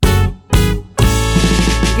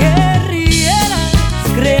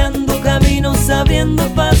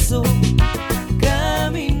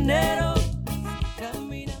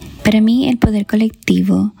Para mí el poder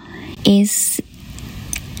colectivo es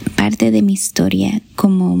parte de mi historia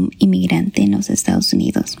como inmigrante en los Estados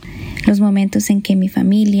Unidos. Los momentos en que mi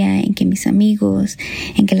familia, en que mis amigos,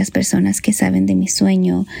 en que las personas que saben de mi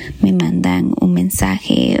sueño me mandan un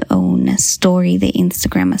mensaje o una story de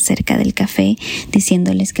Instagram acerca del café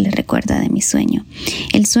diciéndoles que les recuerda de mi sueño.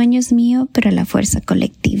 El sueño es mío, pero la fuerza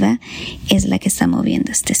colectiva es la que está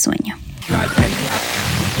moviendo este sueño.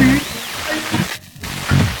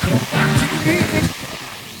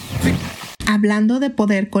 Hablando de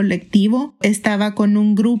poder colectivo, estaba con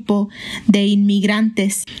un grupo de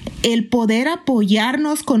inmigrantes. El poder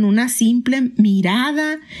apoyarnos con una simple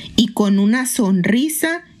mirada y con una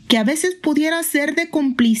sonrisa que a veces pudiera ser de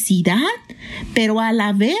complicidad, pero a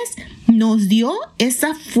la vez nos dio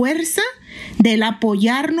esa fuerza del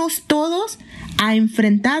apoyarnos todos a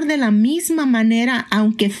enfrentar de la misma manera,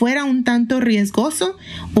 aunque fuera un tanto riesgoso,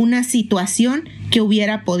 una situación que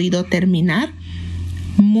hubiera podido terminar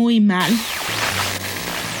muy mal.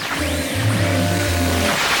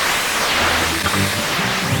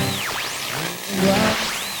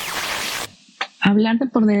 Hablar de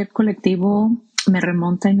poder colectivo me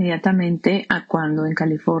remonta inmediatamente a cuando en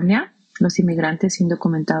California los inmigrantes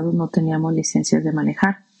indocumentados no teníamos licencias de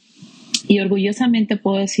manejar. Y orgullosamente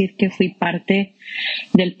puedo decir que fui parte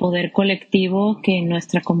del poder colectivo que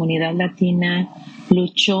nuestra comunidad latina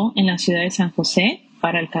luchó en la ciudad de San José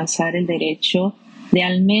para alcanzar el derecho de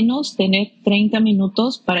al menos tener 30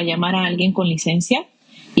 minutos para llamar a alguien con licencia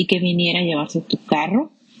y que viniera a llevarse tu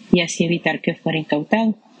carro y así evitar que fuera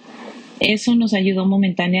incautado. Eso nos ayudó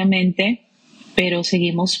momentáneamente, pero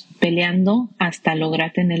seguimos peleando hasta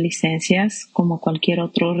lograr tener licencias como cualquier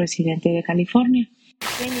otro residente de California.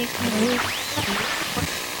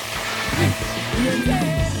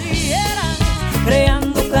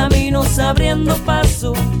 Creando caminos, abriendo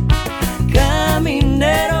paso,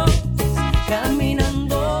 camineros,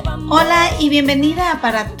 caminando. Hola y bienvenida a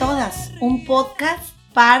Para Todas, un podcast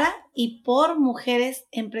para y por mujeres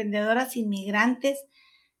emprendedoras inmigrantes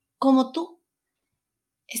como tú.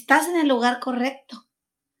 Estás en el lugar correcto.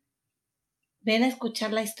 Ven a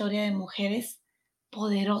escuchar la historia de mujeres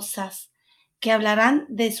poderosas que hablarán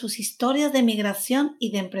de sus historias de migración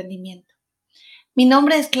y de emprendimiento. Mi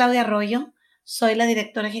nombre es Claudia Arroyo, soy la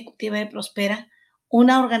directora ejecutiva de Prospera,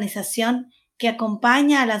 una organización que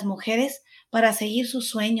acompaña a las mujeres para seguir sus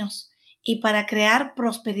sueños y para crear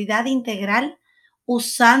prosperidad integral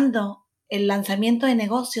usando el lanzamiento de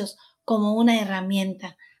negocios como una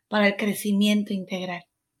herramienta para el crecimiento integral.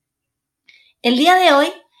 El día de hoy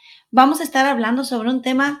vamos a estar hablando sobre un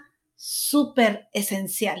tema súper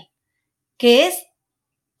esencial, que es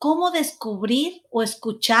cómo descubrir o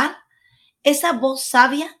escuchar esa voz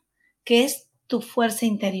sabia que es tu fuerza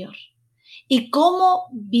interior y cómo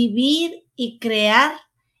vivir y crear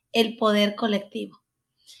el poder colectivo.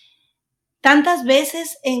 Tantas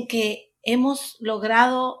veces en que hemos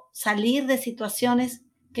logrado salir de situaciones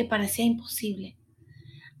que parecía imposible.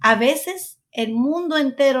 A veces el mundo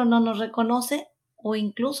entero no nos reconoce o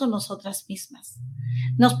incluso nosotras mismas.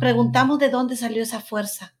 Nos preguntamos de dónde salió esa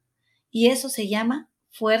fuerza y eso se llama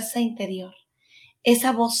fuerza interior,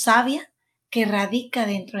 esa voz sabia que radica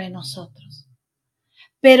dentro de nosotros.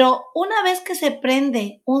 Pero una vez que se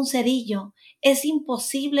prende un cerillo, es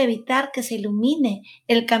imposible evitar que se ilumine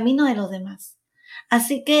el camino de los demás.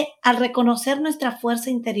 Así que al reconocer nuestra fuerza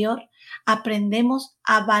interior, aprendemos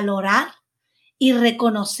a valorar y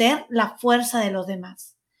reconocer la fuerza de los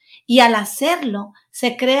demás. Y al hacerlo,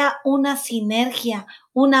 se crea una sinergia,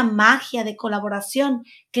 una magia de colaboración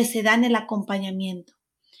que se da en el acompañamiento.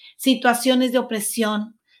 Situaciones de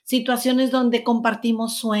opresión, situaciones donde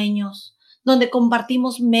compartimos sueños, donde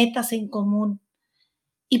compartimos metas en común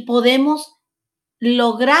y podemos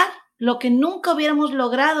lograr lo que nunca hubiéramos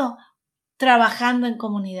logrado trabajando en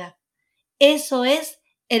comunidad. Eso es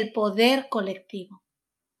el poder colectivo.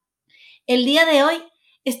 El día de hoy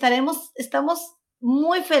estamos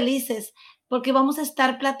muy felices porque vamos a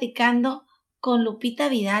estar platicando con Lupita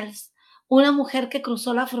Vidal, una mujer que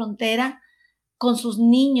cruzó la frontera con sus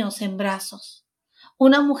niños en brazos,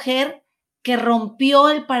 una mujer que rompió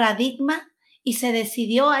el paradigma y se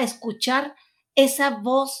decidió a escuchar esa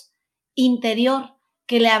voz interior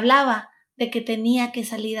que le hablaba de que tenía que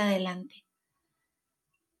salir adelante.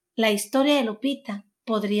 La historia de Lupita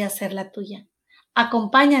podría ser la tuya.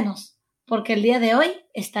 Acompáñanos, porque el día de hoy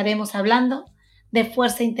estaremos hablando de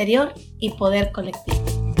fuerza interior y poder colectivo.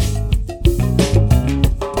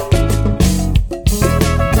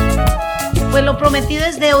 Pues lo prometido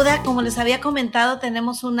es deuda. Como les había comentado,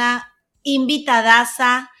 tenemos una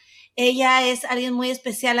invitadaza. Ella es alguien muy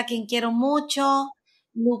especial a quien quiero mucho,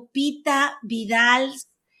 Lupita Vidal.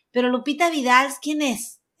 Pero Lupita Vidal, ¿quién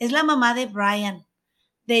es? Es la mamá de Brian,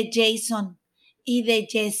 de Jason y de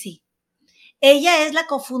Jessie. Ella es la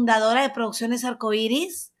cofundadora de Producciones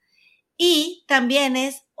Arcoíris y también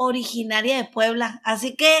es originaria de Puebla.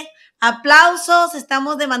 Así que aplausos,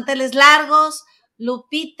 estamos de manteles largos.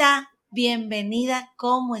 Lupita, bienvenida,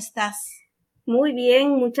 ¿cómo estás? Muy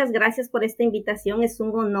bien, muchas gracias por esta invitación. Es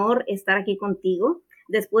un honor estar aquí contigo.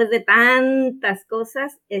 Después de tantas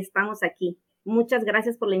cosas, estamos aquí. Muchas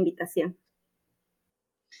gracias por la invitación.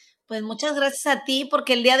 Pues muchas gracias a ti,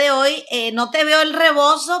 porque el día de hoy no te veo el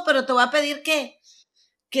rebozo, pero te voy a pedir que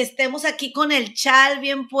estemos aquí con el chal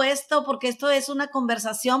bien puesto, porque esto es una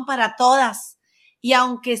conversación para todas. Y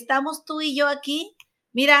aunque estamos tú y yo aquí,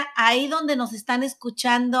 mira, ahí donde nos están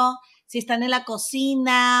escuchando, si están en la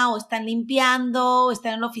cocina o están limpiando o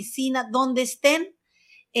están en la oficina, donde estén,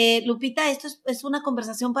 Lupita, esto es una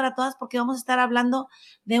conversación para todas porque vamos a estar hablando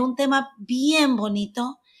de un tema bien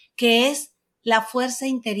bonito que es la fuerza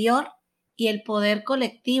interior y el poder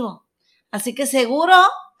colectivo. Así que seguro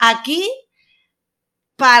aquí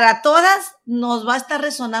para todas nos va a estar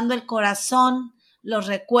resonando el corazón, los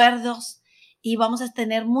recuerdos y vamos a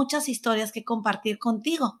tener muchas historias que compartir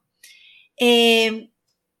contigo. ¿Qué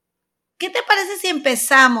te parece si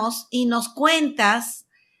empezamos y nos cuentas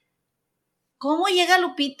cómo llega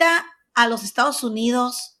Lupita a los Estados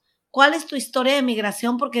Unidos? ¿Cuál es tu historia de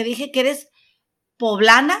migración? Porque dije que eres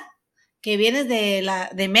poblana, que vienes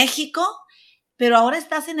de México, pero ahora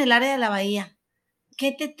estás en el área de la Bahía.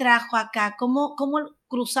 ¿Qué te trajo acá? ¿Cómo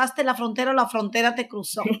cruzaste la frontera o la frontera te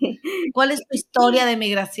cruzó? ¿Cuál es tu historia de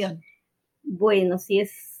migración? Bueno, sí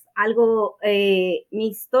es algo, mi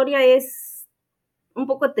historia es un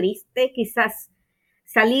poco triste, quizás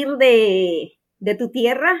salir de tu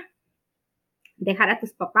tierra, dejar a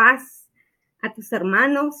tus papás, a tus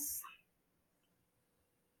hermanos,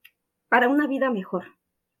 para una vida mejor.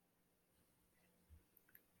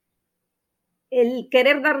 El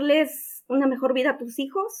querer darles una mejor vida a tus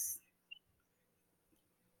hijos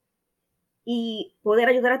y poder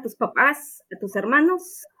ayudar a tus papás, a tus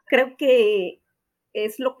hermanos, creo que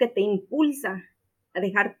es lo que te impulsa a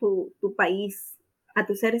dejar tu país, a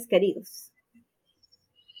tus seres queridos.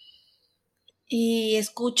 Y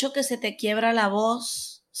escucho que se te quiebra la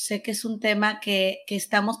voz. Sé que es un tema que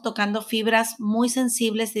estamos tocando fibras muy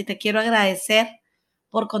sensibles y te quiero agradecer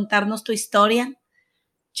por contarnos tu historia.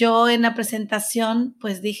 Yo en la presentación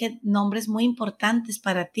pues dije nombres muy importantes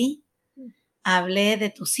para ti. Hablé de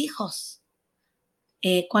tus hijos.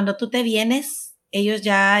 Cuando tú te vienes, ellos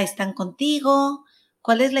ya están contigo.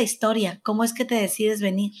 ¿Cuál es la historia? ¿Cómo es que te decides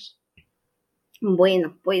venir?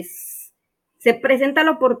 Bueno, pues se presenta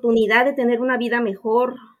la oportunidad de tener una vida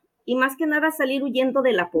mejor y más que nada salir huyendo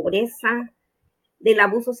de la pobreza, del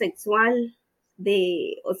abuso sexual,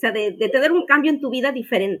 de tener un cambio en tu vida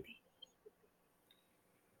diferente.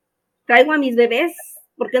 Traigo a mis bebés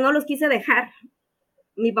porque no los quise dejar.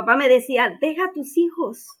 Mi papá me decía, deja a tus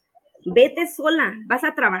hijos, vete sola, vas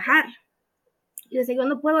a trabajar. Y yo decía, yo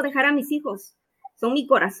no puedo dejar a mis hijos, son mi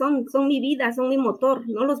corazón, son mi vida, son mi motor,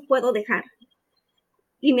 no los puedo dejar.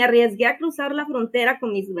 Y me arriesgué a cruzar la frontera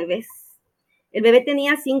con mis bebés. El bebé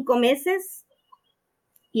tenía 5 meses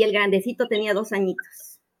y el grandecito tenía 2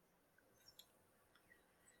 añitos.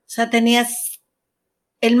 O sea, tenías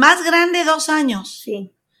el más grande 2 años.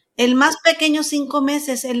 Sí. El más pequeño 5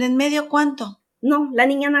 meses. ¿El en medio cuánto? No, la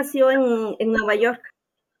niña nació en Nueva York.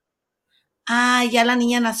 Ah, ya la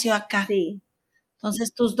niña nació acá. Sí.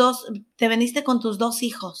 Entonces te veniste con tus 2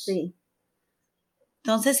 hijos. Sí.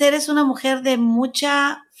 Entonces eres una mujer de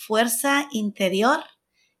mucha fuerza interior.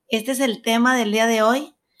 Este es el tema del día de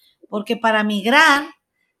hoy, porque para migrar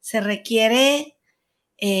se requiere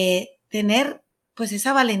tener pues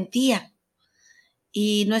esa valentía.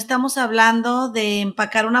 Y no estamos hablando de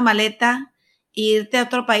empacar una maleta e irte a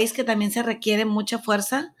otro país que también se requiere mucha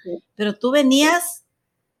fuerza, sí. Pero tú venías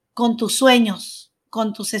con tus sueños,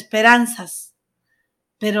 con tus esperanzas,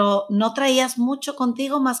 pero no traías mucho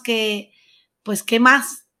contigo más que, pues, ¿qué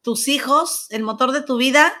más? Tus hijos, el motor de tu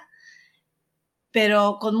vida,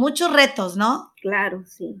 pero con muchos retos, ¿no? Claro,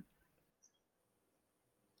 sí.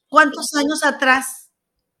 ¿Cuántos años atrás?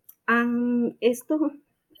 Esto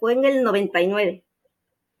fue en el 99.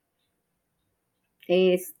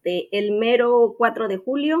 El mero 4 de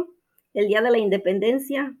julio, el día de la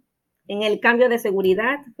independencia, en el cambio de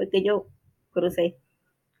seguridad, fue que yo crucé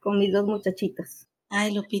con mis 2 muchachitos.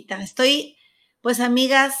 Ay, Lupita, pues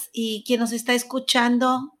amigas y quien nos está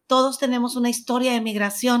escuchando, todos tenemos una historia de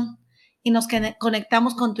migración y nos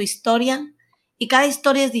conectamos con tu historia y cada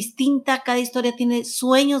historia es distinta, cada historia tiene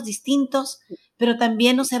sueños distintos, pero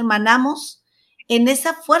también nos hermanamos en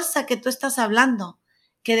esa fuerza que tú estás hablando,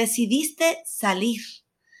 que decidiste salir.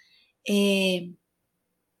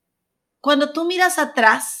 Cuando tú miras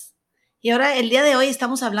atrás, y ahora el día de hoy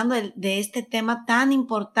estamos hablando de este tema tan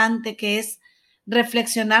importante que es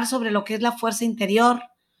reflexionar sobre lo que es la fuerza interior,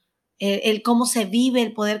 el cómo se vive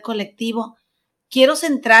el poder colectivo. Quiero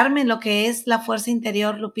centrarme en lo que es la fuerza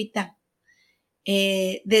interior, Lupita.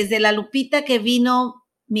 Desde la Lupita que vino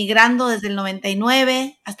migrando desde el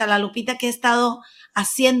 99 hasta la Lupita que ha estado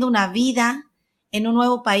haciendo una vida en un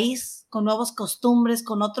nuevo país, con nuevas costumbres,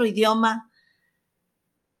 con otro idioma.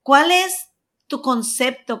 ¿Cuál es tu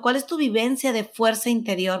concepto? ¿Cuál es tu vivencia de fuerza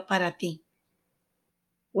interior para ti?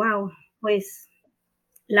 Wow, pues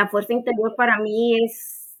la fuerza interior para mí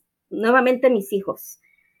es nuevamente mis hijos.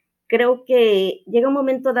 Creo que llega un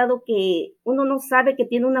momento dado que uno no sabe que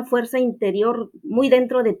tiene una fuerza interior muy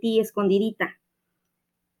dentro de ti, escondidita.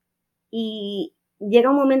 Y llega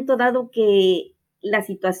un momento dado que las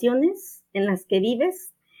situaciones en las que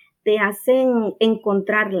vives te hacen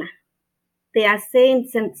encontrarla, te hacen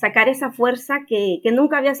sacar esa fuerza que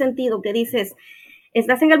nunca había sentido, que dices,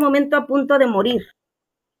 estás en el momento a punto de morir.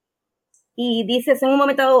 Y dices en un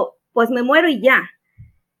momento dado, pues me muero y ya.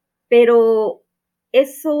 Pero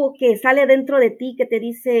eso que sale dentro de ti que te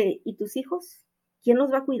dice, ¿y tus hijos? ¿Quién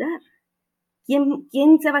los va a cuidar?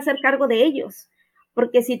 ¿Quién se va a hacer cargo de ellos?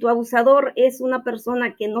 Porque si tu abusador es una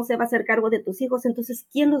persona que no se va a hacer cargo de tus hijos, entonces,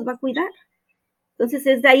 ¿quién los va a cuidar? Entonces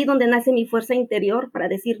es de ahí donde nace mi fuerza interior para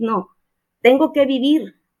decir, no, tengo que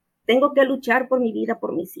vivir, tengo que luchar por mi vida,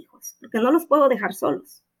 por mis hijos, porque no los puedo dejar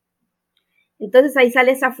solos. Entonces ahí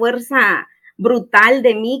sale esa fuerza brutal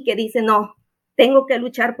de mí que dice, no, tengo que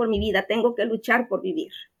luchar por mi vida, tengo que luchar por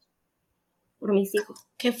vivir, por mis hijos.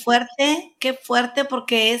 Qué fuerte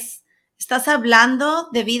porque estás hablando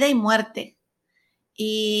de vida y muerte.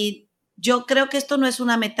 Y yo creo que esto no es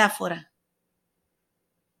una metáfora.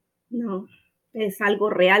 No, es algo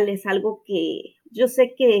real, es algo que yo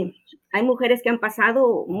sé que hay mujeres que han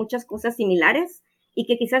pasado muchas cosas similares y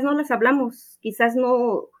que quizás no las hablamos, quizás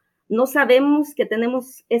no sabemos que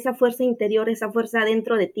tenemos esa fuerza interior, esa fuerza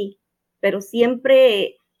dentro de ti, pero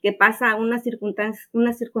siempre que pasa una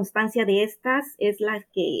circunstancia de estas es la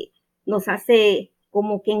que nos hace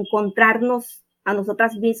como que encontrarnos a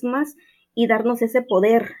nosotras mismas y darnos ese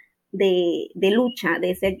poder de lucha,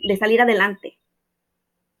 de salir adelante.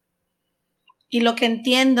 Y lo que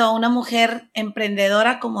entiendo, una mujer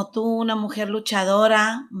emprendedora como tú, una mujer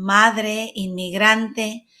luchadora, madre,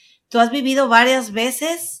 inmigrante, tú has vivido varias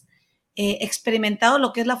veces, experimentado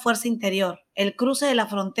lo que es la fuerza interior, el cruce de la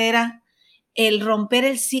frontera, el romper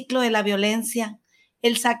el ciclo de la violencia,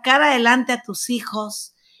 el sacar adelante a tus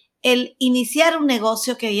hijos, el iniciar un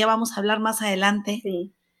negocio que ya vamos a hablar más adelante.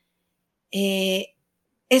 Sí.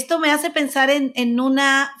 Esto me hace pensar en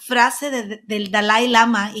una frase del Dalai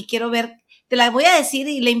Lama y quiero ver, te la voy a decir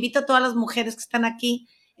y le invito a todas las mujeres que están aquí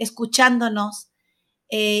escuchándonos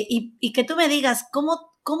y que tú me digas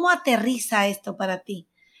cómo aterriza esto para ti.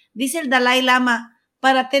 Dice el Dalai Lama,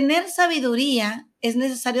 para tener sabiduría es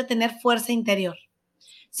necesario tener fuerza interior.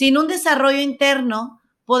 Sin un desarrollo interno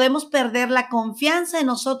podemos perder la confianza en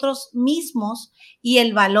nosotros mismos y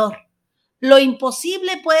el valor. Lo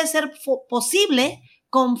imposible puede ser posible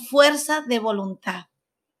con fuerza de voluntad.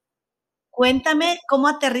 Cuéntame cómo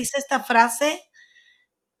aterriza esta frase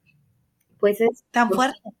pues tan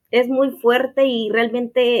fuerte. Es muy fuerte y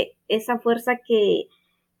realmente esa fuerza que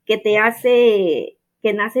te hace,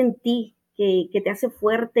 que nace en ti, que te hace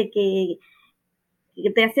fuerte, que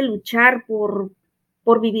te hace luchar por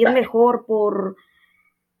vivir mejor, por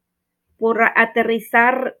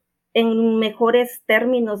aterrizar en mejores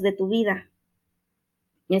términos de tu vida.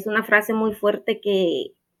 Es una frase muy fuerte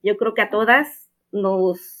que yo creo que a todas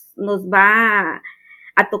nos va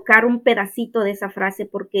a tocar un pedacito de esa frase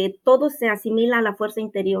porque todo se asimila a la fuerza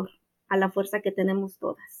interior, a la fuerza que tenemos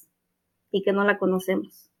todas y que no la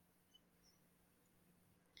conocemos.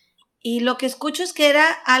 Y lo que escucho es que era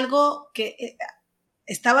algo que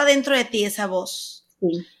estaba dentro de ti, esa voz.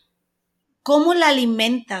 Sí. ¿Cómo la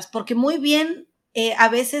alimentas? Porque muy bien a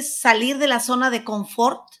veces salir de la zona de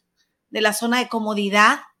confort, de la zona de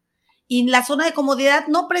comodidad, y la zona de comodidad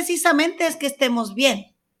no precisamente es que estemos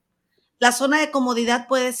bien. La zona de comodidad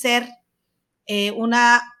puede ser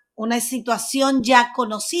una situación ya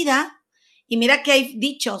conocida, y mira que hay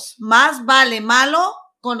dichos, más vale malo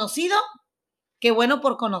conocido que bueno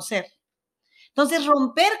por conocer. Entonces,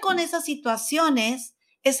 romper con esas situaciones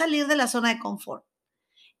es salir de la zona de confort.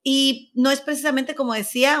 Y no es precisamente, como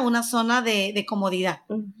decía, una zona de comodidad.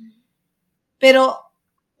 Uh-huh. Pero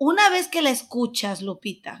una vez que la escuchas,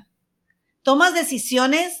 Lupita, tomas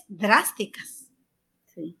decisiones drásticas.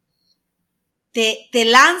 Sí. Te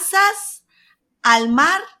lanzas al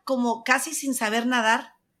mar como casi sin saber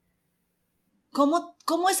nadar.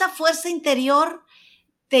 ¿Cómo esa fuerza interior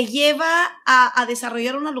te lleva a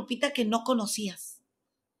desarrollar una Lupita que no conocías?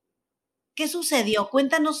 ¿Qué sucedió?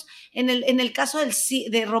 Cuéntanos, en el caso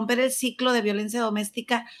de romper el ciclo de violencia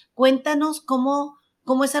doméstica, cuéntanos cómo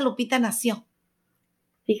esa Lupita nació.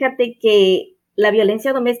 Fíjate que la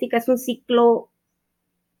violencia doméstica es un ciclo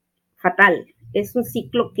fatal, es un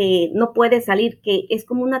ciclo que no puede salir, que es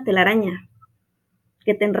como una telaraña,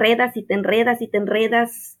 que te enredas y te enredas y te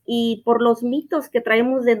enredas, y por los mitos que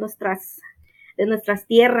traemos de nuestras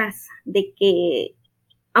tierras, de que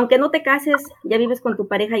aunque no te cases, ya vives con tu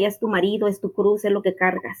pareja, ya es tu marido, es tu cruz, es lo que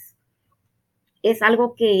cargas. Es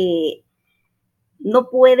algo que no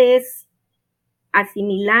puedes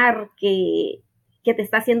asimilar que te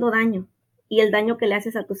está haciendo daño, y el daño que le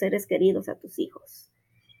haces a tus seres queridos, a tus hijos.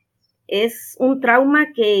 Es un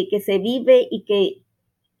trauma que se vive y que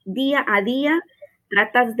día a día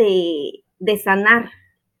tratas de sanar,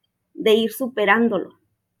 de ir superándolo.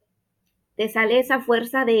 Te sale esa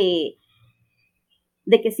fuerza de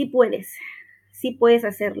que sí puedes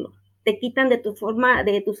hacerlo. Te quitan de tu zona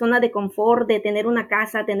de confort, de tener una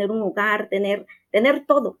casa, tener un hogar, tener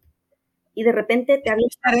todo. Y de repente te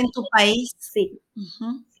avientas. Estar en tu país. Sí.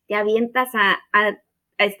 Uh-huh. Te avientas a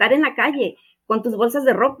estar en la calle con tus bolsas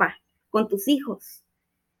de ropa, con tus hijos.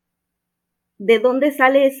 ¿De dónde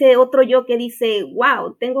sale ese otro yo que dice,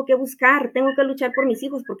 wow, tengo que luchar por mis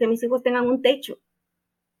hijos, porque mis hijos tengan un techo?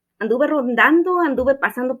 Anduve rondando, anduve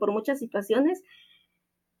pasando por muchas situaciones,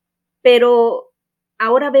 pero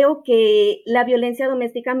ahora veo que la violencia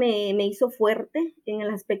doméstica me hizo fuerte en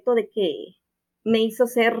el aspecto de que me hizo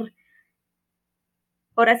ser,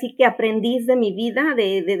 ahora sí que aprendiz de mi vida,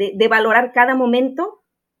 de valorar cada momento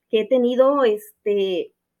que he tenido,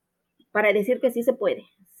 para decir que sí se puede.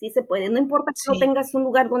 No importa que no tengas un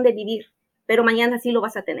lugar donde vivir, pero mañana sí lo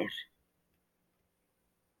vas a tener.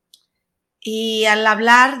 Y al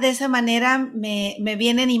hablar de esa manera me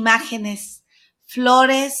vienen imágenes,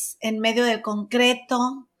 flores en medio del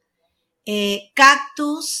concreto,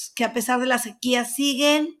 cactus que a pesar de la sequía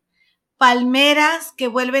siguen, palmeras que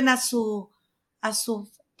vuelven a su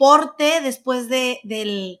porte después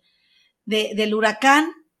del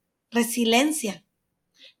huracán, resiliencia.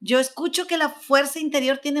 Yo escucho que la fuerza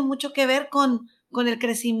interior tiene mucho que ver con el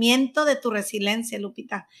crecimiento de tu resiliencia,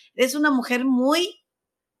 Lupita. Eres una mujer muy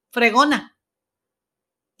fregona.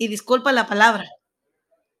 Y disculpa la palabra.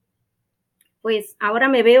 Pues ahora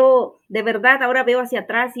me veo, de verdad, ahora veo hacia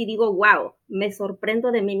atrás y digo, wow, me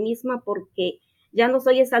sorprendo de mí misma, porque ya no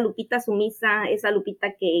soy esa Lupita sumisa, esa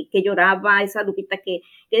Lupita que lloraba, esa Lupita que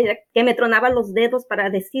me tronaba los dedos para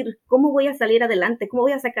decir, ¿cómo voy a salir adelante? ¿Cómo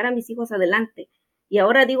voy a sacar a mis hijos adelante? Y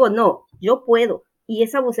ahora digo, no, yo puedo. Y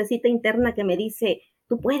esa vocecita interna que me dice,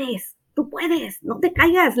 tú puedes, no te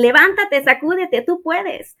caigas, levántate, sacúdete, tú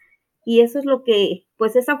puedes. Y eso es lo que,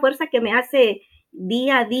 pues esa fuerza que me hace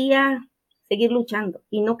día a día seguir luchando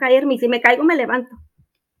y no caerme. Y si me caigo, me levanto.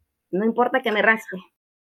 No importa que me raspe.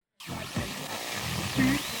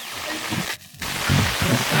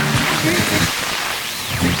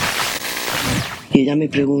 Y ella me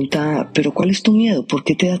pregunta, ¿pero cuál es tu miedo? ¿Por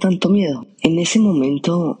qué te da tanto miedo? En ese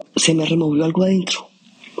momento se me removió algo adentro.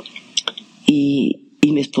 Y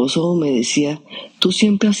mi esposo me decía, tú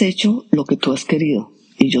siempre has hecho lo que tú has querido.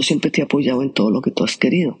 Y yo siempre te he apoyado en todo lo que tú has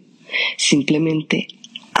querido. Simplemente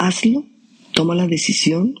hazlo, toma la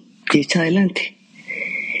decisión y echa adelante.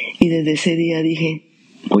 Y desde ese día dije,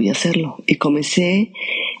 voy a hacerlo. Y comencé,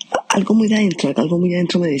 algo muy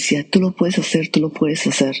adentro me decía, tú lo puedes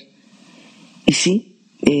hacer. Y sí,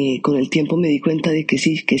 con el tiempo me di cuenta de que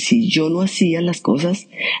sí, que si yo no hacía las cosas,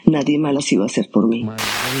 nadie más las iba a hacer por mí.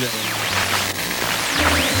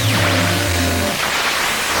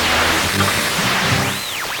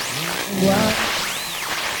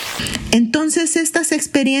 Entonces estas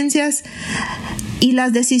experiencias y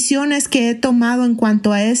las decisiones que he tomado en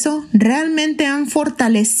cuanto a eso realmente han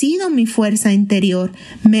fortalecido mi fuerza interior,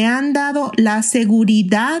 me han dado la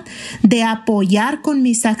seguridad de apoyar con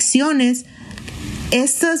mis acciones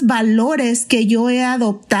estos valores que yo he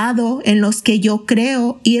adoptado, en los que yo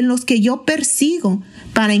creo y en los que yo persigo,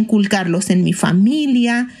 para inculcarlos en mi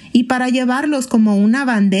familia y para llevarlos como una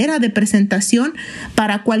bandera de presentación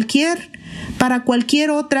para cualquier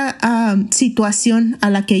otra situación a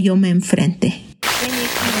la que yo me enfrente.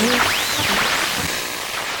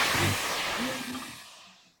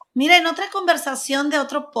 Mira, en otra conversación de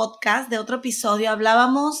otro podcast, de otro episodio,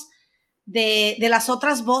 hablábamos de las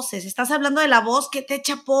otras voces. Estás hablando de la voz que te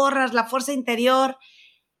echa porras, la fuerza interior,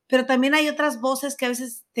 pero también hay otras voces que a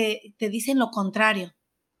veces te dicen lo contrario.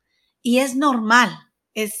 Y es normal.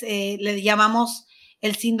 le llamamos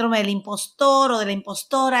el síndrome del impostor o de la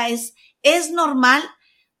impostora, es normal.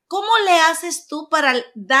 ¿Cómo le haces tú para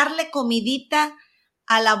darle comidita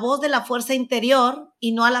a la voz de la fuerza interior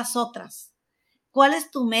y no a las otras? ¿Cuál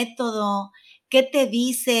es tu método? ¿Qué te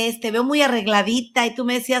dices? Te veo muy arregladita y tú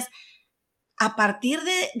me decías, a partir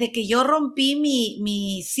de que yo rompí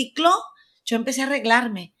mi ciclo, yo empecé a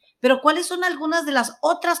arreglarme. Pero ¿cuáles son algunas de las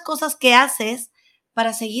otras cosas que haces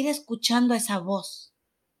para seguir escuchando esa voz,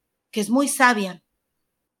 que es muy sabia?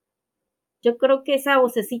 Yo creo que esa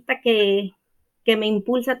vocecita que me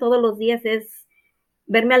impulsa todos los días es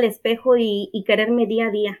verme al espejo y quererme día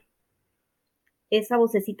a día. Esa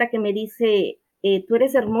vocecita que me dice, tú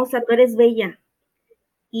eres hermosa, tú eres bella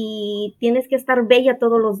y tienes que estar bella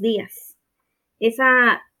todos los días.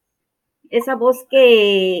 Esa voz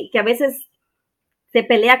que a veces se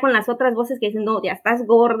pelea con las otras voces que dicen, no, ya estás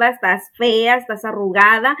gorda, estás fea, estás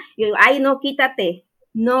arrugada. Y yo digo, ay, no, quítate.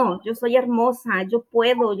 No, yo soy hermosa, yo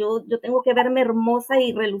puedo, yo tengo que verme hermosa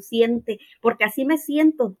y reluciente, porque así me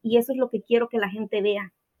siento y eso es lo que quiero que la gente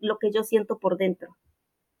vea, lo que yo siento por dentro.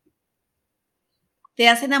 Te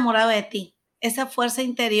has enamorado de ti. Esa fuerza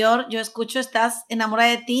interior, yo escucho, estás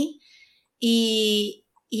enamorada de ti y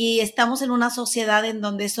estamos en una sociedad en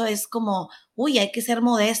donde eso es como, uy, hay que ser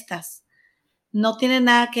modestas. No tiene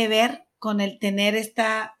nada que ver con el tener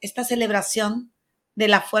esta celebración de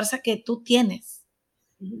la fuerza que tú tienes.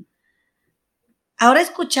 Ahora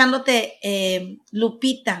escuchándote,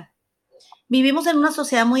 Lupita, vivimos en una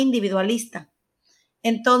sociedad muy individualista.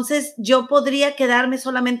 Entonces yo podría quedarme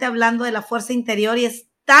solamente hablando de la fuerza interior y es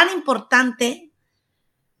tan importante,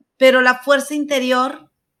 pero la fuerza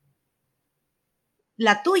interior,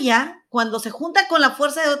 la tuya, cuando se junta con la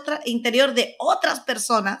fuerza interior de otras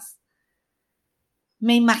personas,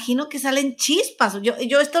 me imagino que salen chispas.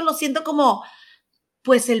 Yo esto lo siento como,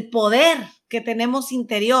 pues, el poder que tenemos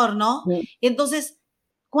interior, ¿no? Sí. Entonces,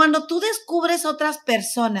 cuando tú descubres otras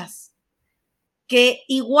personas que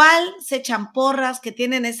igual se echan porras, que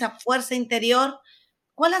tienen esa fuerza interior,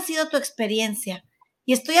 ¿cuál ha sido tu experiencia?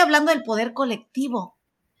 Y estoy hablando del poder colectivo.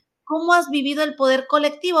 ¿Cómo has vivido el poder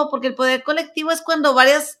colectivo? Porque el poder colectivo es cuando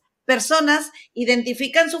varias personas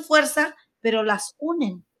identifican su fuerza, pero las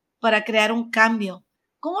unen para crear un cambio.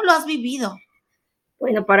 ¿Cómo lo has vivido?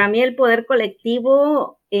 Bueno, para mí el poder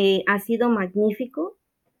colectivo ha sido magnífico.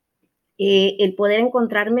 El poder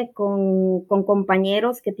encontrarme con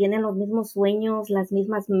compañeros que tienen los mismos sueños, las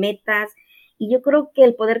mismas metas. Y yo creo que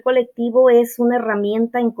el poder colectivo es una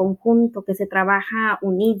herramienta en conjunto, que se trabaja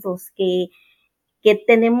unidos, que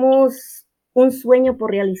tenemos un sueño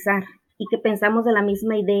por realizar y que pensamos de la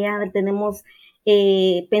misma idea, tenemos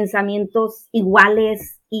pensamientos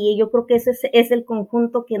iguales. Y yo creo que ese es el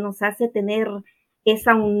conjunto que nos hace tener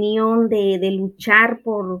esa unión de luchar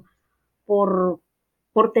por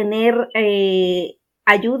tener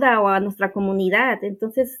ayuda a nuestra comunidad.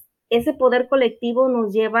 Entonces, ese poder colectivo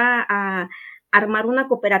nos lleva a armar una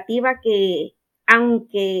cooperativa que,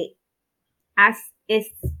 aunque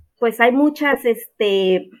pues hay muchos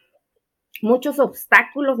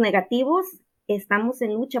obstáculos negativos, estamos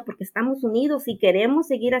en lucha porque estamos unidos y queremos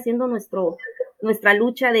seguir haciendo nuestra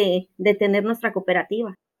lucha de tener nuestra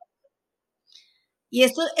cooperativa. Y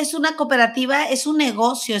esto es una cooperativa, es un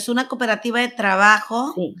negocio, es una cooperativa de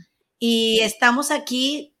trabajo. Sí. Y estamos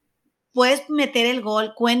aquí, puedes meter el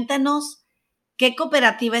gol, cuéntanos qué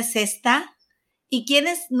cooperativa es esta y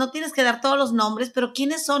quiénes, no tienes que dar todos los nombres, pero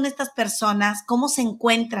quiénes son estas personas, cómo se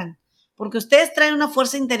encuentran, porque ustedes traen una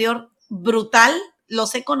fuerza interior brutal,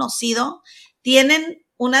 los he conocido, tienen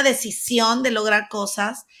una decisión de lograr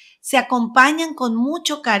cosas, se acompañan con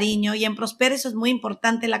mucho cariño y en Prospera eso es muy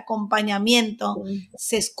importante, el acompañamiento,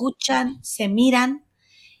 se escuchan, se miran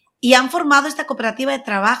y han formado esta cooperativa de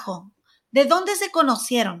trabajo. ¿De dónde se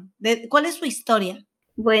conocieron? ¿Cuál es su historia?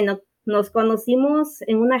 Bueno, nos conocimos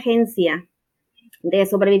en una agencia de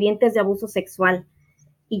sobrevivientes de abuso sexual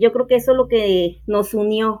y yo creo que eso es lo que nos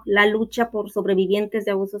unió, la lucha por sobrevivientes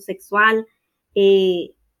de abuso sexual.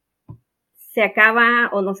 Se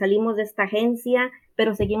acaba o nos salimos de esta agencia,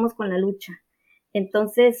 pero seguimos con la lucha.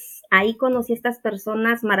 Entonces, ahí conocí a estas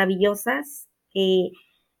personas maravillosas,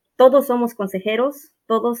 todos somos consejeros,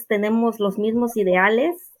 todos tenemos los mismos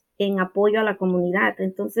ideales en apoyo a la comunidad.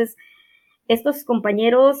 Entonces, estos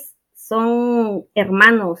compañeros son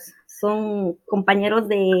hermanos, son compañeros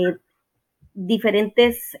de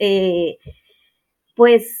diferentes,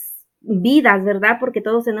 pues, vidas, ¿verdad? Porque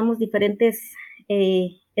todos tenemos diferentes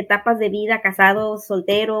etapas de vida, casados,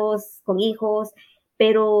 solteros, con hijos,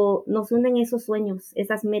 pero nos unen esos sueños,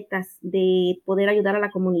 esas metas de poder ayudar a la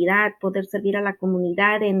comunidad, poder servir a la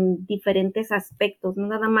comunidad en diferentes aspectos, no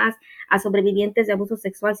nada más a sobrevivientes de abuso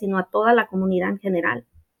sexual, sino a toda la comunidad en general.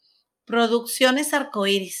 Producciones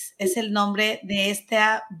Arcoíris es el nombre de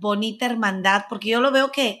esta bonita hermandad, porque yo lo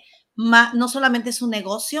veo que no solamente es un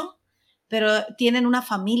negocio, pero tienen una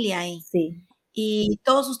familia ahí. Sí. Y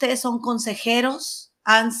todos ustedes son consejeros,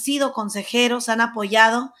 han sido consejeros, han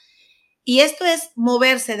apoyado. Y esto es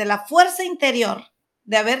moverse de la fuerza interior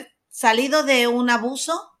de haber salido de un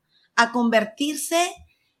abuso a convertirse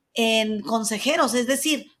en consejeros, es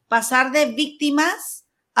decir, pasar de víctimas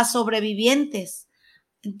a sobrevivientes.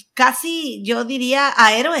 Casi yo diría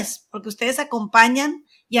a héroes, porque ustedes acompañan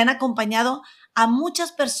y han acompañado a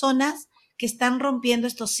muchas personas que están rompiendo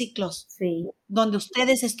estos ciclos, sí, donde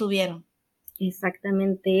ustedes estuvieron.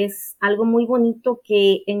 Exactamente, es algo muy bonito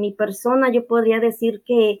que en mi persona yo podría decir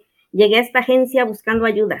que llegué a esta agencia buscando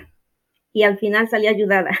ayuda y al final salí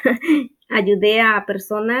ayudada. Ayudé a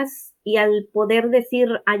personas y al poder decir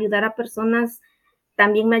ayudar a personas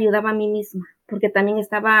también me ayudaba a mí misma, porque también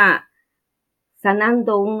estaba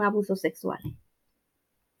sanando un abuso sexual.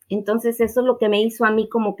 Entonces eso es lo que me hizo a mí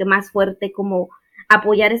como que más fuerte, como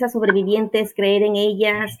apoyar a esas sobrevivientes, creer en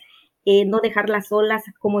ellas, no dejarlas solas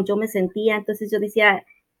como yo me sentía. Entonces yo decía,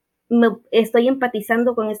 estoy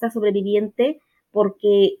empatizando con esta sobreviviente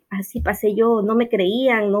porque así pasé yo, no me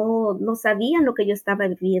creían, no sabían lo que yo estaba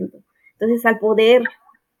viviendo. Entonces al poder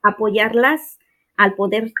apoyarlas, al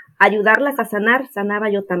poder ayudarlas a sanar, sanaba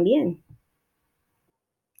yo también.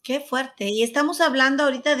 Qué fuerte. Y estamos hablando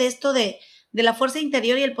ahorita de esto de la fuerza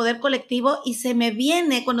interior y el poder colectivo, y se me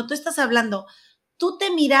viene, cuando tú estás hablando, tú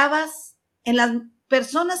te mirabas en las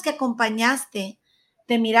personas que acompañaste,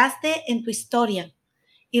 te miraste en tu historia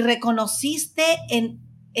y reconociste en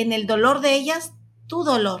el dolor de ellas tu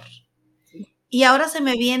dolor. Y ahora se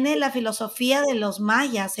me viene la filosofía de los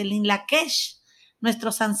mayas, el Inlakesh.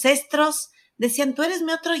 Nuestros ancestros decían, tú eres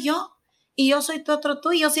mi otro yo y yo soy tu otro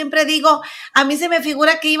tú. Y yo siempre digo, a mí se me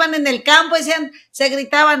figura que iban en el campo y decían, se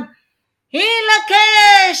gritaban,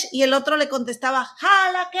 Inlakesh, y el otro le contestaba,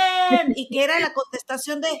 Halaken, y que era la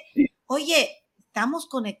contestación de, oye, estamos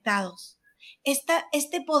conectados.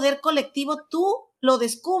 Este poder colectivo tú lo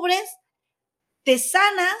descubres, te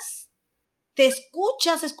sanas, te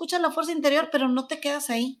escuchas la fuerza interior, pero no te quedas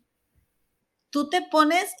ahí. Tú te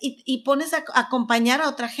pones y pones a acompañar a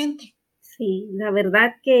otra gente. Sí, la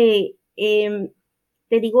verdad que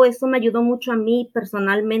te digo, eso me ayudó mucho a mí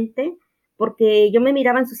personalmente, porque yo me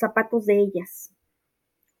miraba en sus zapatos de ellas.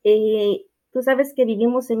 Tú sabes que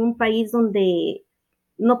vivimos en un país donde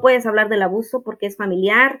no puedes hablar del abuso porque es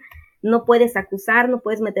familiar, no puedes acusar, no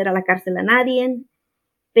puedes meter a la cárcel a nadie,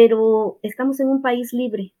 pero estamos en un país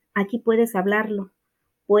libre. Aquí puedes hablarlo,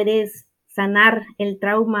 puedes sanar el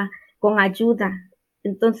trauma con ayuda.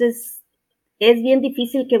 Entonces, es bien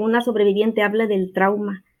difícil que una sobreviviente hable del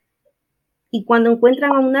trauma. Y cuando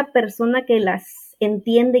encuentran a una persona que las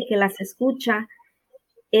entiende y que las escucha,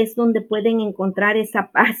 es donde pueden encontrar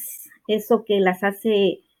esa paz, eso que las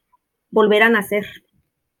hace volver a nacer.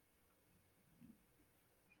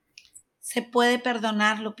 Se puede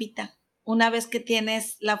perdonar, Lupita. Una vez que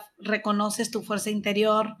reconoces tu fuerza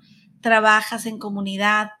interior, trabajas en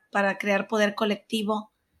comunidad para crear poder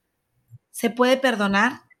colectivo, ¿se puede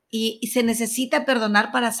perdonar? ¿Y se necesita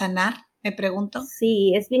perdonar para sanar? Me pregunto.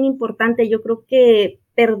 Sí, es bien importante. Yo creo que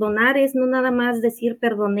perdonar es no nada más decir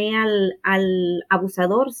perdoné al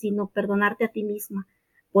abusador, sino perdonarte a ti misma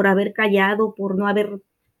por haber callado, por no haber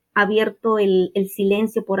abierto el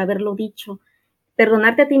silencio, por haberlo dicho.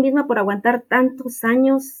 Perdonarte a ti misma por aguantar tantos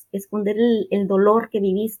años, esconder el dolor que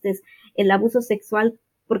viviste, el abuso sexual,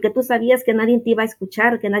 porque tú sabías que nadie te iba a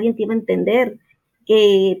escuchar, que nadie te iba a entender,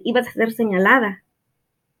 que ibas a ser señalada.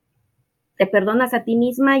 Te perdonas a ti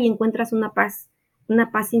misma y encuentras una paz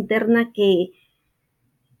interna que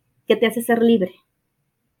te hace ser libre.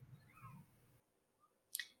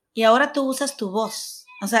 Y ahora tú usas tu voz.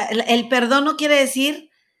 O sea, el perdón no quiere decir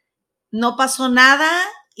no pasó nada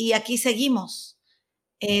y aquí seguimos.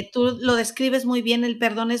 Tú lo describes muy bien, el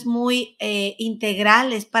perdón es muy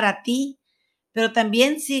integral, es para ti, pero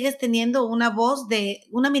también sigues teniendo una voz de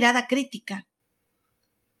una mirada crítica.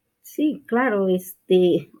 Sí, claro,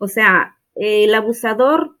 o sea, el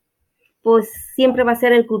abusador pues siempre va a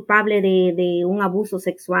ser el culpable de un abuso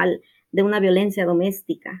sexual, de una violencia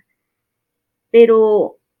doméstica.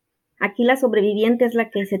 Pero aquí la sobreviviente es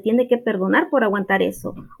la que se tiene que perdonar por aguantar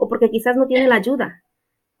eso, o porque quizás no tiene la ayuda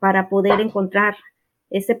para poder encontrar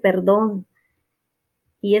ese perdón.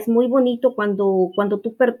 Y es muy bonito cuando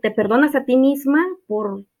tú te perdonas a ti misma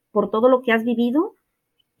por todo lo que has vivido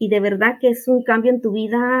y de verdad que es un cambio en tu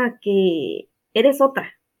vida que eres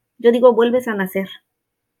otra. Yo digo, vuelves a nacer.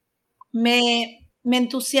 Me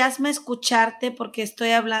entusiasma escucharte porque estoy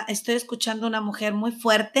escuchando a una mujer muy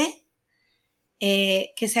fuerte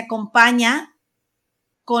que se acompaña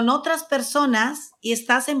con otras personas y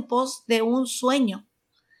estás en pos de un sueño.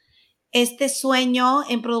 Este sueño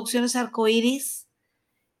en Producciones Arcoíris,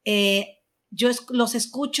 los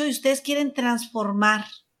escucho y ustedes quieren transformar,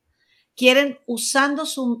 quieren, usando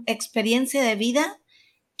su experiencia de vida,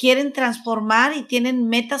 quieren transformar y tienen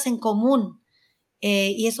metas en común.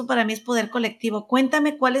 Y eso para mí es poder colectivo.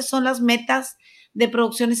 Cuéntame cuáles son las metas de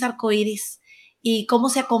Producciones Arcoíris y cómo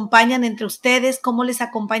se acompañan entre ustedes, cómo les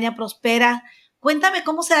acompaña Prospera. Cuéntame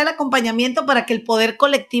cómo se da el acompañamiento para que el poder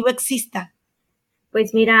colectivo exista.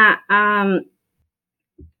 Pues mira,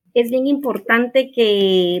 es bien importante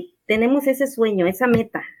que tenemos ese sueño, esa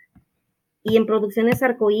meta. Y en Producciones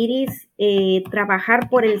Arcoíris, trabajar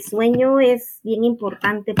por el sueño es bien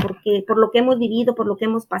importante porque por lo que hemos vivido, por lo que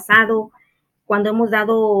hemos pasado, cuando hemos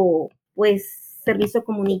dado pues servicio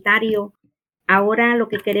comunitario, ahora lo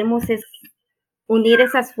que queremos es unir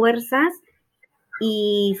esas fuerzas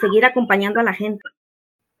y seguir acompañando a la gente.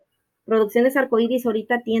 Producciones Arcoíris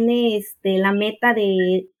ahorita tiene la meta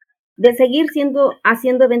de seguir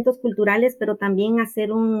haciendo eventos culturales, pero también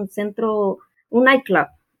hacer un centro, un nightclub,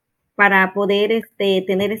 para poder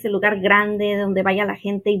tener ese lugar grande donde vaya la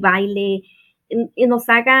gente y baile y nos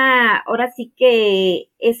haga ahora sí que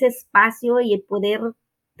ese espacio y el poder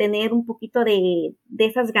tener un poquito de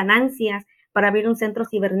esas ganancias para abrir un centro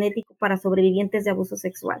cibernético para sobrevivientes de abuso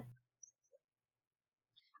sexual.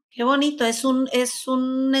 Qué bonito, es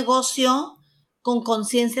un negocio con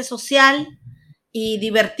conciencia social y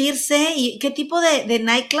divertirse. ¿Y qué tipo de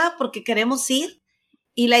nightclub? Porque queremos ir.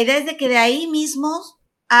 Y la idea es de que de ahí mismo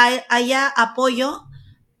haya apoyo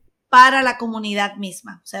para la comunidad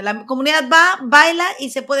misma. O sea, la comunidad va, baila y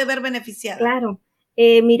se puede ver beneficiada. Claro.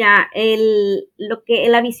 Mira,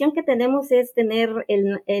 la visión que tenemos es tener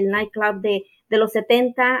el nightclub de los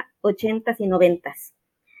 70, 80 y 90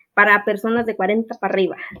 para personas de 40 para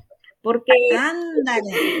arriba. Porque,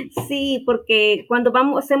 ándale. Sí, porque cuando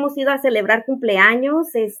hemos ido a celebrar cumpleaños,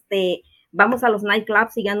 vamos a los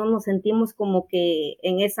nightclubs y ya no nos sentimos como que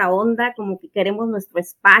en esa onda, como que queremos nuestro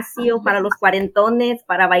espacio para los cuarentones,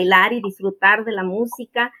 para bailar y disfrutar de la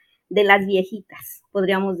música de las viejitas,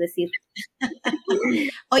 podríamos decir.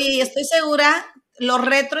 Oye, y estoy segura, lo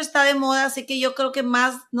retro está de moda, así que yo creo que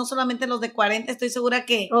más, no solamente los de 40, estoy segura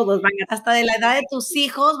que todos van hasta de la edad de tus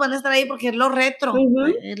hijos van a estar ahí porque es lo retro,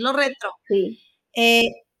 es lo retro. Sí.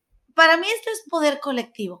 Para mí esto es poder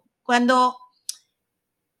colectivo. Cuando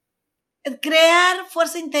crear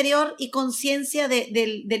fuerza interior y conciencia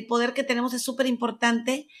del poder que tenemos es súper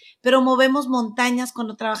importante, pero movemos montañas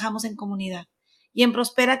cuando trabajamos en comunidad. Y en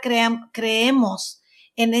Prospera creemos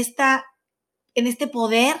en este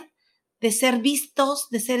poder de ser vistos,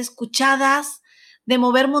 de ser escuchadas, de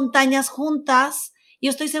mover montañas juntas. Y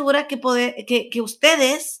yo estoy segura que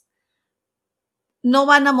ustedes no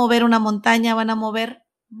van a mover una montaña, van a mover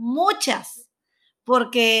muchas,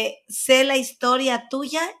 porque sé la historia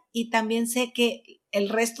tuya y también sé que el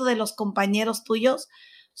resto de los compañeros tuyos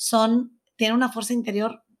tienen una fuerza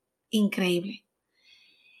interior increíble.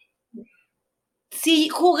 Si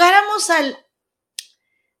jugáramos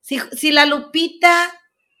si la Lupita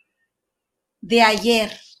de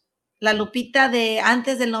ayer, la Lupita de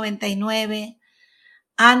antes del 99,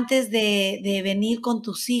 antes de venir con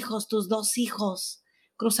tus hijos, tus 2 hijos,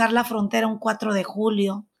 cruzar la frontera un 4 de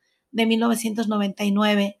julio de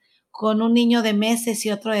 1999, con un niño de meses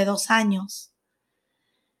y otro de 2 años.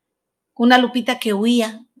 Una Lupita que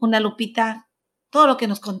huía, una Lupita, todo lo que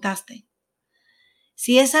nos contaste.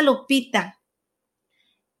 Si esa Lupita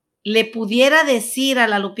le pudiera decir a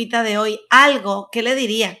la Lupita de hoy algo, ¿qué le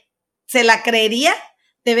diría? ¿Se la creería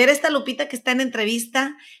de ver esta Lupita que está en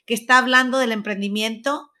entrevista, que está hablando del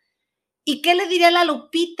emprendimiento? ¿Y qué le diría a la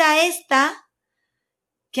Lupita esta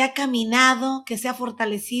que ha caminado, que se ha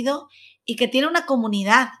fortalecido y que tiene una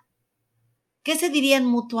comunidad? ¿Qué se dirían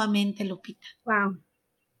mutuamente, Lupita? Wow.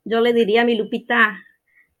 Yo le diría a mi Lupita,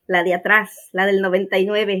 la de atrás, la del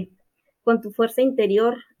 99, con tu fuerza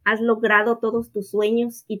interior has logrado todos tus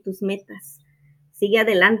sueños y tus metas. Sigue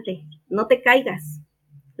adelante, no te caigas,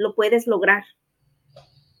 lo puedes lograr.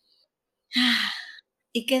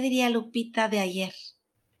 ¿Y qué diría Lupita de ayer?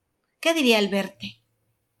 ¿Qué diría el verte?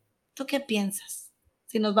 ¿Tú qué piensas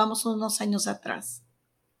si nos vamos unos años atrás?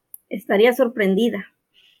 Estaría sorprendida,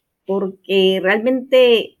 porque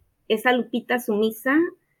realmente esa Lupita sumisa,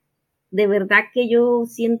 de verdad que yo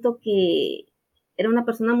siento que era una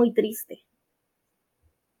persona muy triste.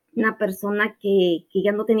 una persona que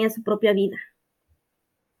ya no tenía su propia vida.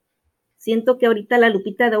 Siento que ahorita la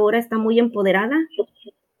Lupita de ahora está muy empoderada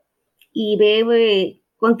y veo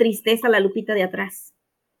con tristeza la Lupita de atrás,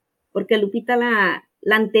 porque Lupita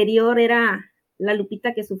la anterior era la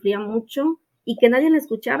Lupita que sufría mucho y que nadie la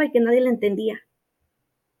escuchaba y que nadie la entendía.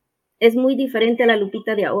 Es muy diferente a la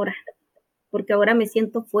Lupita de ahora, porque ahora me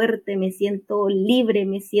siento fuerte, me siento libre,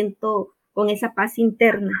 me siento con esa paz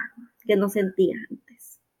interna que no sentía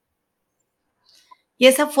antes. Y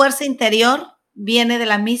esa fuerza interior viene de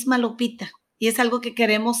la misma Lupita y es algo que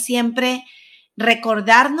queremos siempre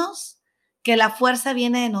recordarnos, que la fuerza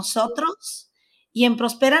viene de nosotros y en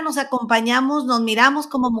Prospera nos acompañamos, nos miramos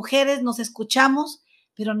como mujeres, nos escuchamos,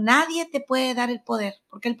 pero nadie te puede dar el poder,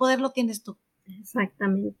 porque el poder lo tienes tú.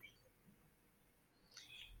 Exactamente.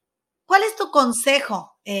 ¿Cuál es tu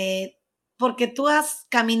consejo? Porque tú has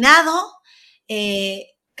caminado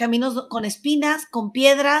caminos con espinas, con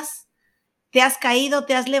piedras, te has caído,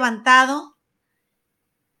 te has levantado.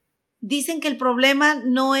 Dicen que el problema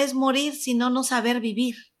no es morir, sino no saber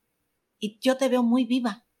vivir. Y yo te veo muy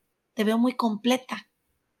viva, te veo muy completa.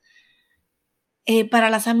 Para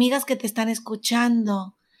las amigas que te están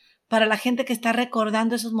escuchando, para la gente que está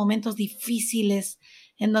recordando esos momentos difíciles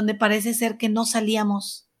en donde parece ser que no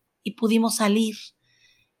salíamos y pudimos salir,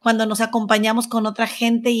 cuando nos acompañamos con otra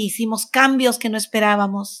gente y hicimos cambios que no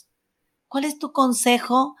esperábamos. ¿Cuál es tu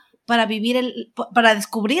consejo para para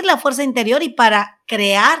descubrir la fuerza interior y para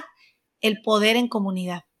crear el poder en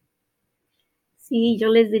comunidad? Sí, yo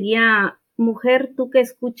les diría, mujer, tú que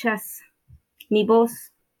escuchas mi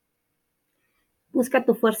voz, busca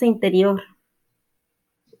tu fuerza interior,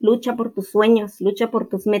 lucha por tus sueños, lucha por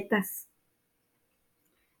tus metas.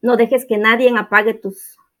 No dejes que nadie apague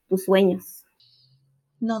tus sueños.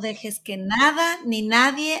 No dejes que nada ni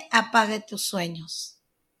nadie apague tus sueños.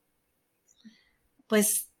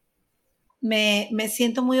 Pues me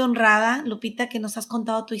siento muy honrada, Lupita, que nos has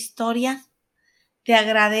contado tu historia. Te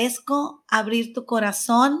agradezco abrir tu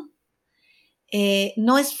corazón.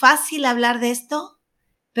 No es fácil hablar de esto,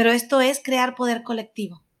 pero esto es crear poder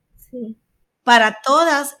colectivo. Sí. Para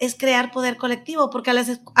todas es crear poder colectivo, porque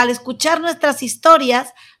al escuchar nuestras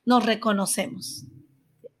historias nos reconocemos.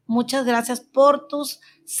 Muchas gracias por tus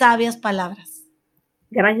sabias palabras.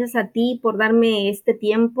 Gracias a ti por darme este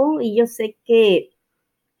tiempo y yo sé que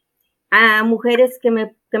a mujeres que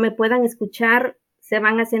me puedan escuchar se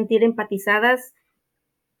van a sentir empatizadas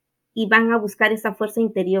y van a buscar esa fuerza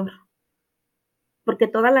interior, porque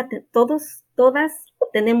todas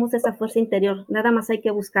tenemos esa fuerza interior, nada más hay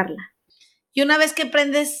que buscarla. Y una vez que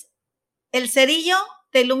prendes el cerillo,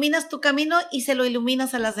 te iluminas tu camino y se lo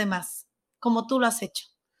iluminas a las demás, como tú lo has hecho.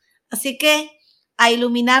 Así que a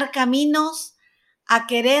iluminar caminos, a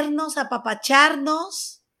querernos, a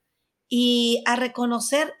apapacharnos y a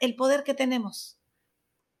reconocer el poder que tenemos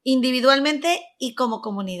individualmente y como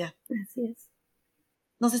comunidad. Así es.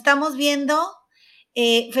 Nos estamos viendo.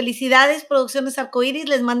 Felicidades, Producciones Arcoíris.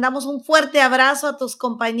 Les mandamos un fuerte abrazo a tus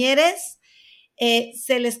compañeros.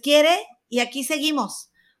 Se les quiere y aquí seguimos.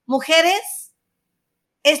 Mujeres,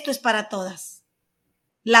 esto es para todas.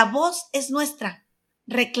 La voz es nuestra.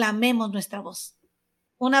 Reclamemos nuestra voz.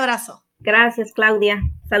 Un abrazo. Gracias, Claudia.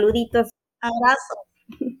 Saluditos. Abrazo.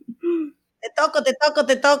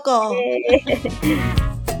 Te toco.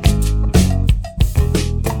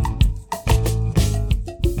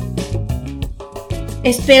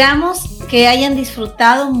 Esperamos que hayan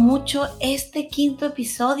disfrutado mucho este 5º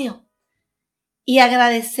episodio y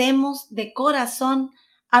agradecemos de corazón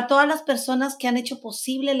a todas las personas que han hecho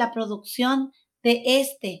posible la producción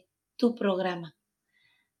de tu programa.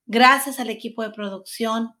 Gracias al equipo de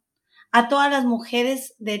producción, a todas las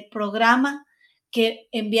mujeres del programa que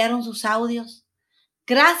enviaron sus audios.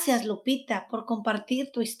 Gracias, Lupita, por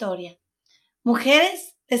compartir tu historia.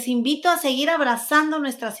 Mujeres, les invito a seguir abrazando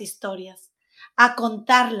nuestras historias, a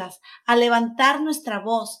contarlas, a levantar nuestra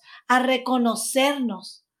voz, a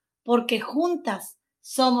reconocernos, porque juntas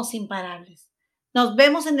somos imparables. Nos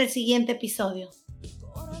vemos en el siguiente episodio.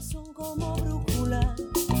 Corazón como brújula,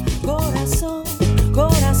 corazón,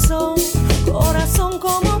 corazón, corazón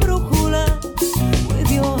como